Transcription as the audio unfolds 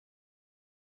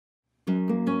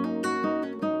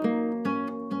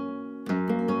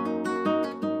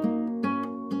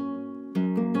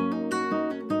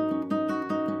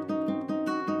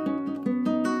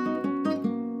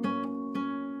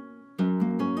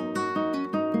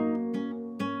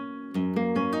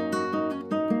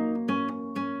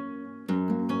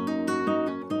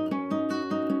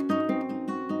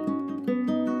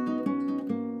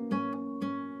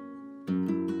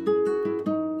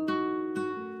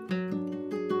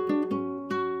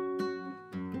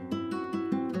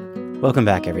Welcome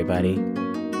back, everybody.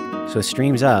 So with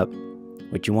streams up,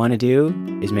 what you want to do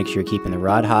is make sure you're keeping the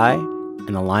rod high and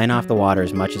the line off the water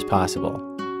as much as possible.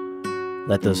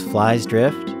 Let those flies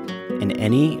drift in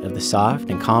any of the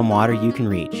soft and calm water you can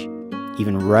reach,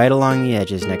 even right along the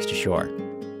edges next to shore.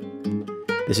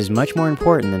 This is much more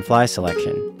important than fly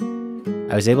selection.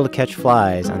 I was able to catch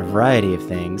flies on a variety of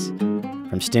things,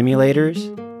 from stimulators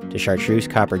to chartreuse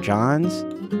copper johns,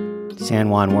 San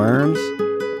Juan worms,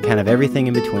 and kind of everything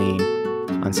in between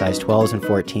on size 12s and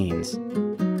 14s.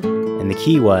 And the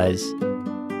key was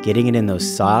getting it in those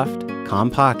soft, calm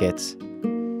pockets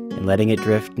and letting it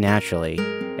drift naturally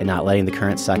and not letting the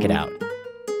current suck it out.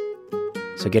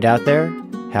 So get out there,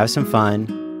 have some fun,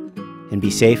 and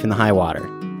be safe in the high water.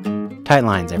 Tight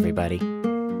lines, everybody.